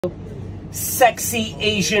Sexy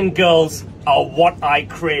Asian girls are what I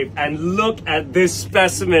crave. And look at this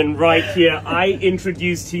specimen right here. I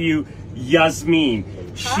introduce to you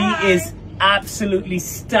Yasmin. She is absolutely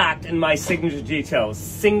stacked in my signature details.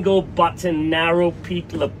 Single button, narrow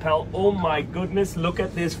peak lapel. Oh my goodness, look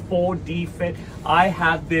at this 4D fit. I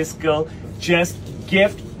had this girl just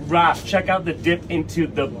gift wrapped. Check out the dip into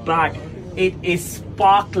the back. It is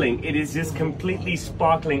sparkling. It is just completely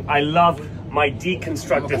sparkling. I love my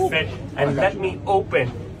deconstructed fit. And let me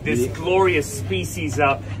open this glorious species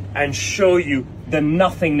up and show you the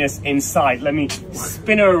nothingness inside. Let me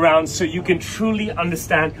spin her around so you can truly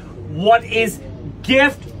understand what is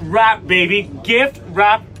gift wrap, baby. Gift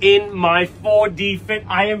wrap in my 4D fit.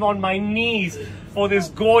 I am on my knees for this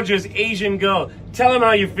gorgeous Asian girl. Tell them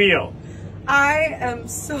how you feel. I am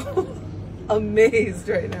so amazed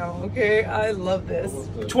right now, okay? I love this.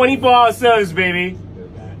 24-hour service, baby.